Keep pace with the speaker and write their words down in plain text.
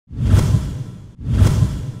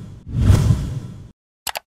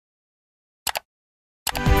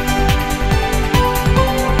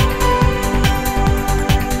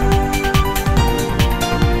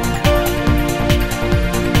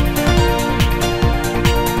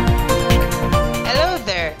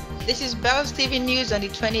TV news on the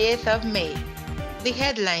 28th of May. The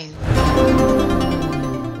headline: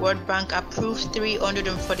 World Bank approves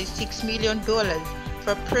 $346 million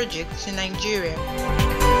for projects in Nigeria.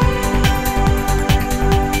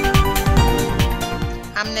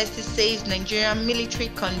 Amnesty says Nigerian military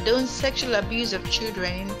condones sexual abuse of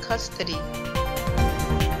children in custody.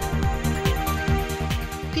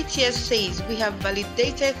 PTS says we have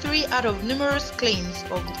validated 3 out of numerous claims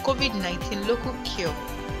of COVID-19 local cure.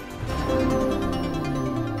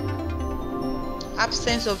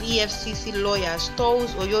 Absence of EFCC lawyer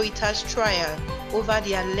stalls Oyo-Ita's trial over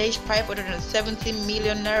the alleged 570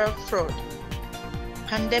 million naira fraud.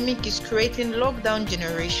 Pandemic is creating lockdown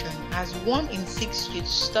generation as 1 in 6 youth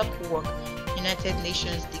stop work, United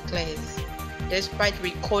Nations declares. Despite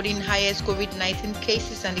recording highest COVID-19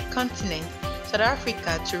 cases on the continent, South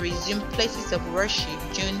Africa to resume places of worship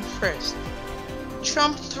June 1st.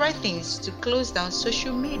 Trump threatens to close down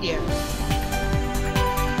social media.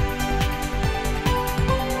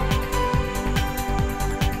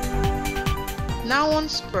 Now on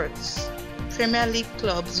sports. Premier League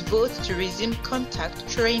clubs vote to resume contact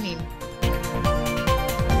training.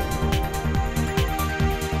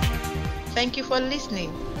 Thank you for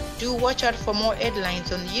listening. Do watch out for more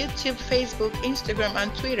headlines on YouTube, Facebook, Instagram,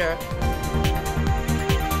 and Twitter.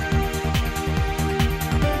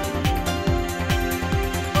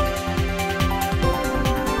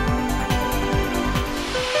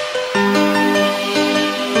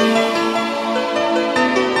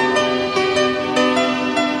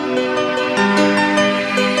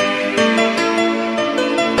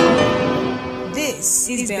 This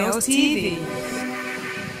is Bells TV.